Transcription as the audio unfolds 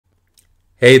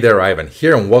Hey there, Ivan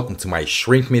here, and welcome to my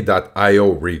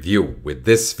ShrinkMe.io review. With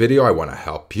this video, I want to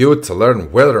help you to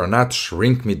learn whether or not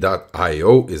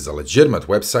ShrinkMe.io is a legitimate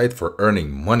website for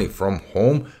earning money from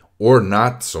home or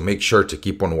not, so make sure to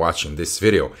keep on watching this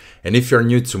video. And if you're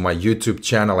new to my YouTube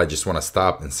channel, I just want to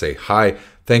stop and say hi.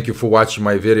 Thank you for watching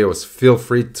my videos. Feel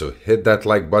free to hit that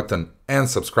like button and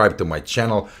subscribe to my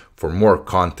channel for more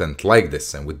content like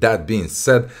this. And with that being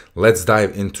said, let's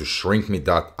dive into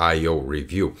ShrinkMe.io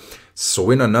review.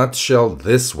 So in a nutshell,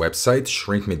 this website,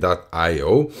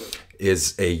 ShrinkMe.io,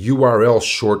 is a URL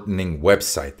shortening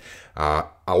website.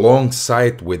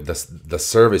 Alongside with the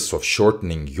service of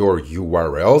shortening your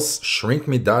URLs,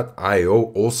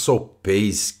 ShrinkMe.io also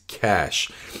pays cash.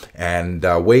 And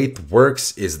the way it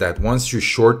works is that once you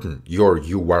shorten your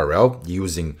URL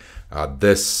using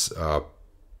this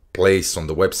place on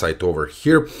the website over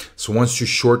here, so once you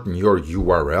shorten your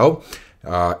URL,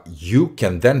 you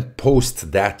can then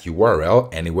post that URL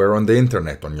anywhere on the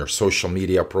internet, on your social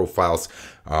media profiles,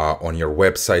 on your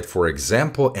website, for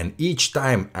example. And each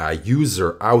time a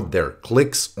user out there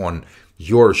clicks on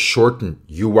your shortened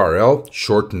URL,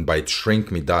 shortened by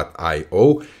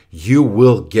ShrinkMe.io, you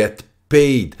will get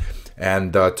paid.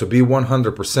 And to be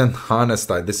 100% honest,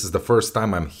 this is the first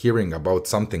time I'm hearing about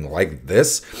something like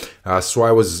this. So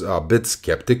I was a bit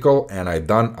skeptical, and I've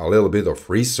done a little bit of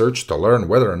research to learn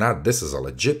whether or not this is a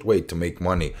legit way to make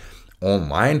money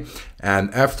online.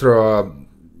 And after a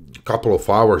couple of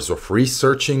hours of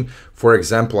researching, for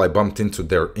example, I bumped into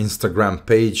their Instagram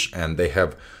page, and they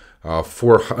have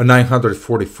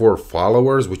 944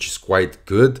 followers, which is quite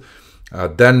good.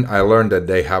 Then I learned that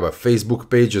they have a Facebook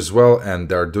page as well, and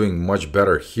they're doing much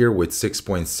better here with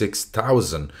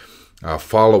 6,600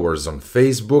 followers on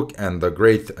Facebook. And the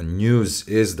great news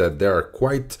is that they are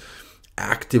quite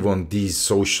active on these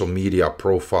social media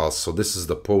profiles. So this is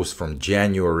the post from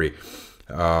January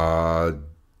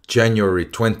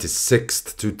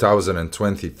 26th,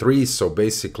 2023. So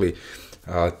basically,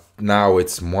 now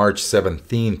it's March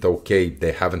 17th. Okay,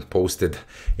 they haven't posted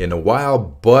in a while,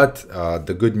 but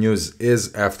the good news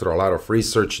is, after a lot of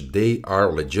research, they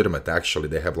are legitimate. Actually,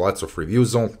 they have lots of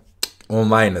reviews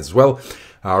online as well.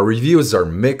 Reviews are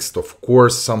mixed, of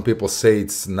course. Some people say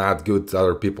it's not good,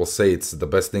 other people say it's the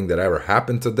best thing that ever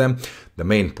happened to them. The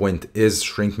main point is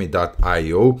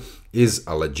ShrinkMe.io is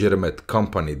a legitimate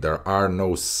company. There are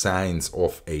no signs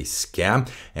of a scam,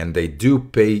 and they do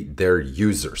pay their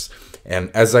users.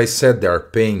 And as I said, they are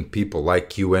paying people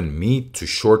like you and me to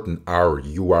shorten our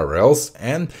URLs.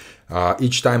 And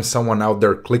each time someone out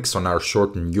there clicks on our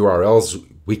shortened URLs,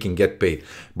 we can get paid.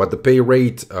 But the pay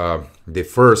rate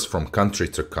differs from country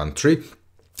to country.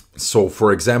 So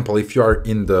for example, if you are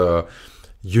in the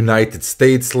United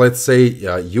States, let's say,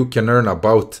 you can earn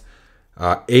about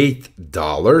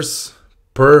 $8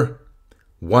 per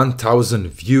 1,000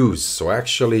 views. So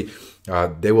actually,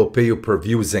 they will pay you per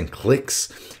views and clicks.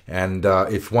 And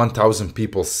if 1,000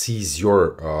 people sees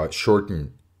your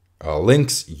shortened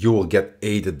links, you will get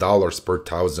 $8 per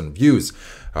 1,000 views.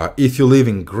 If you live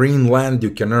in Greenland,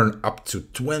 you can earn up to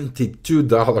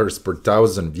 $22 per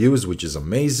 1,000 views, which is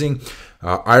amazing.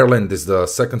 Ireland is the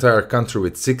second tier country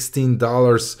with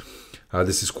 $16.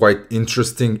 This is quite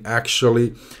interesting,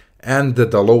 actually. And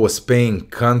the lowest paying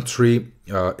country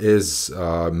is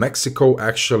Mexico.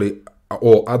 Actually,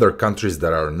 all other countries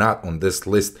that are not on this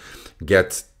list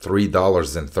get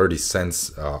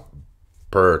 $3.30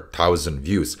 per 1,000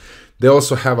 views. They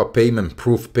also have a payment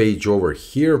proof page over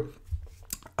here.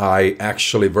 I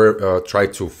actually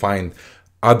tried to find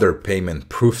other payment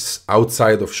proofs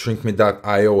outside of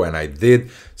ShrinkMe.io, and I did.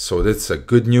 So that's a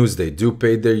good news. They do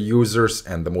pay their users,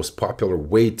 and the most popular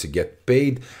way to get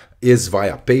paid is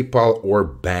via PayPal or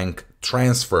bank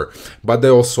transfer. But they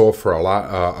also offer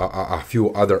a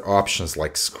few other options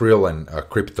like Skrill and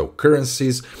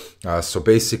cryptocurrencies. So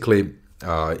basically,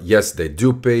 yes, they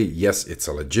do pay. Yes, it's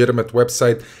a legitimate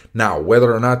website. Now,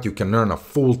 whether or not you can earn a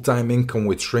full-time income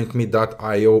with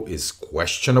ShrinkMe.io is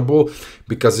questionable,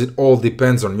 because it all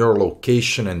depends on your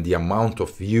location and the amount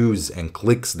of views and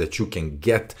clicks that you can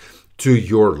get to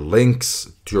your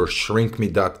links, to your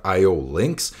ShrinkMe.io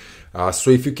links.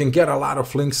 So if you can get a lot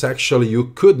of links, actually,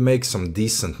 you could make some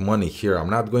decent money here. I'm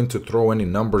not going to throw any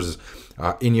numbers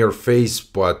in your face,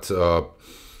 but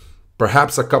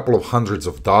perhaps a couple of hundreds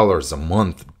of dollars a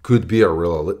month could be a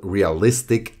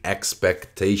realistic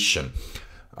expectation.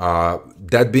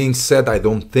 That being said, I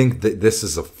don't think that this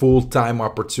is a full-time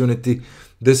opportunity.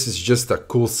 This is just a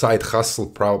cool side hustle,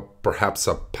 perhaps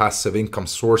a passive income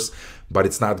source, but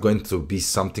it's not going to be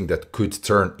something that could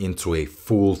turn into a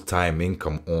full-time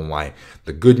income online.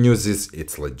 The good news is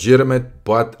it's legitimate,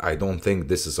 but I don't think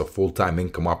this is a full-time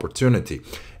income opportunity.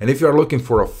 And if you're looking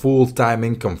for a full-time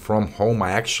income from home,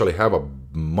 I actually have a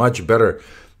much better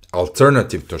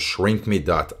alternative to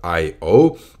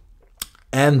shrinkme.io.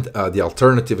 And the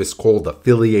alternative is called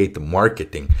affiliate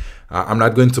marketing. I'm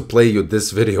not going to play you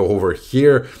this video over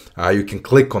here. You can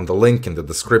click on the link in the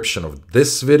description of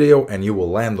this video and you will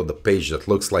land on the page that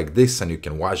looks like this, and you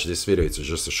can watch this video. It's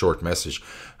just a short message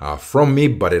from me,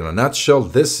 but in a nutshell,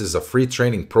 this is a free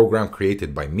training program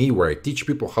created by me where I teach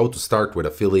people how to start with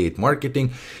affiliate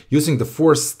marketing using the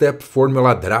 4-step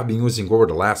formula that I've been using over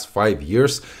the last 5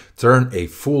 years. Turn a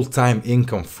full-time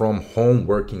income from home,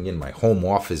 working in my home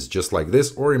office just like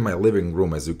this, or in my living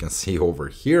room, as you can see over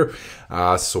here.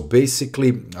 So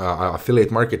basically,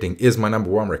 affiliate marketing is my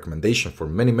 #1 recommendation for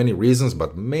many reasons,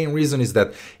 but the main reason is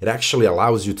that it actually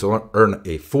allows you to earn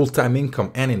a full-time income,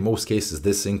 and in most cases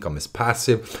this income is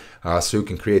passive, so you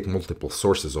can create multiple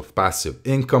sources of passive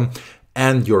income,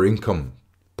 and your income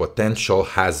potential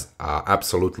has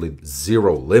absolutely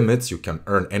zero limits. You can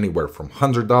earn anywhere from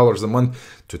 $100 a month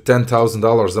to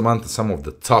 $10,000 a month. Some of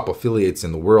the top affiliates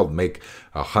in the world make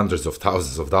hundreds of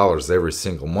thousands of dollars every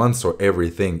single month. So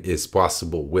everything is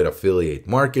possible with affiliate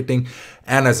marketing.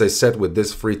 And as I said, with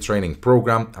this free training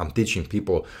program, I'm teaching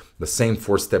people the same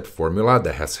 4-step formula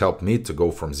that has helped me to go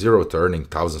from zero to earning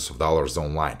thousands of dollars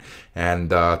online.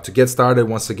 And to get started,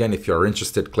 once again, if you're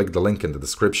interested, click the link in the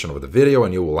description of the video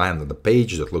and you will land on the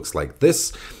page that looks like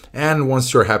this. And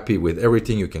once you're happy with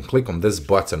everything, you can click on this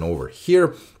button over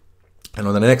here. And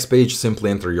on the next page,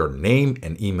 simply enter your name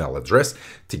and email address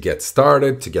to get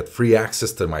started, to get free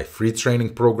access to my free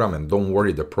training program. And don't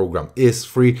worry, the program is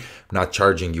free. I'm not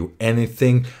charging you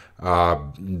anything.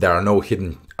 There are no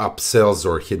hidden upsells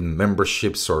or hidden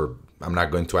memberships, or I'm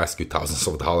not going to ask you thousands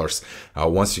of dollars.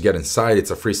 Once you get inside,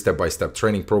 it's a free step-by-step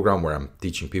training program where I'm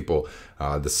teaching people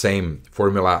the same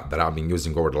formula that I've been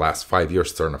using over the last 5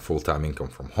 years to earn a full-time income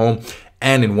from home.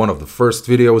 And in one of the first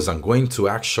videos, I'm going to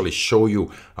actually show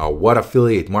you what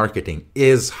affiliate marketing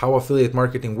is, how affiliate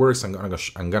marketing works.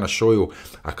 I'm gonna show you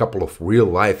a couple of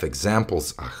real-life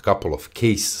examples, a couple of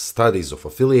case studies of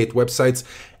affiliate websites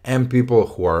and people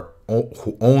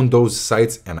who own those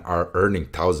sites and are earning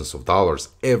thousands of dollars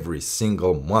every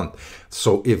single month.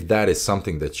 So if that is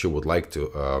something that you would like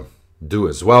to do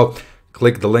as well,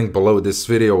 click the link below this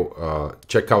video,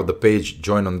 check out the page,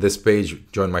 join on this page,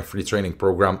 join my free training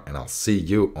program, and I'll see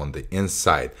you on the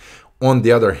inside. On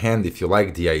the other hand, if you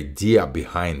like the idea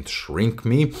behind Shrink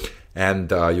Me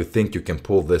and you think you can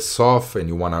pull this off and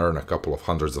you want to earn a couple of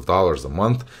hundreds of dollars a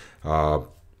month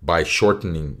by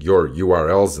shortening your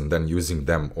URLs and then using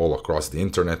them all across the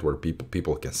internet where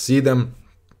people can see them,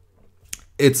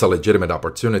 it's a legitimate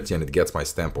opportunity and it gets my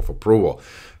stamp of approval.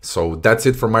 So that's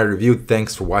it for my review.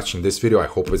 Thanks for watching this video. I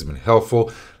hope it's been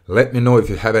helpful. Let me know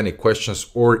if you have any questions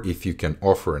or if you can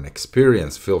offer an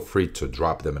experience. Feel free to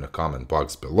drop them in the comment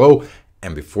box below.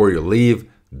 And before you leave,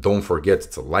 don't forget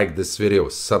to like this video,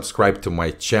 subscribe to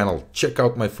my channel, check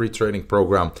out my free training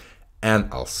program, and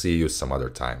I'll see you some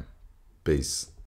other time. Peace.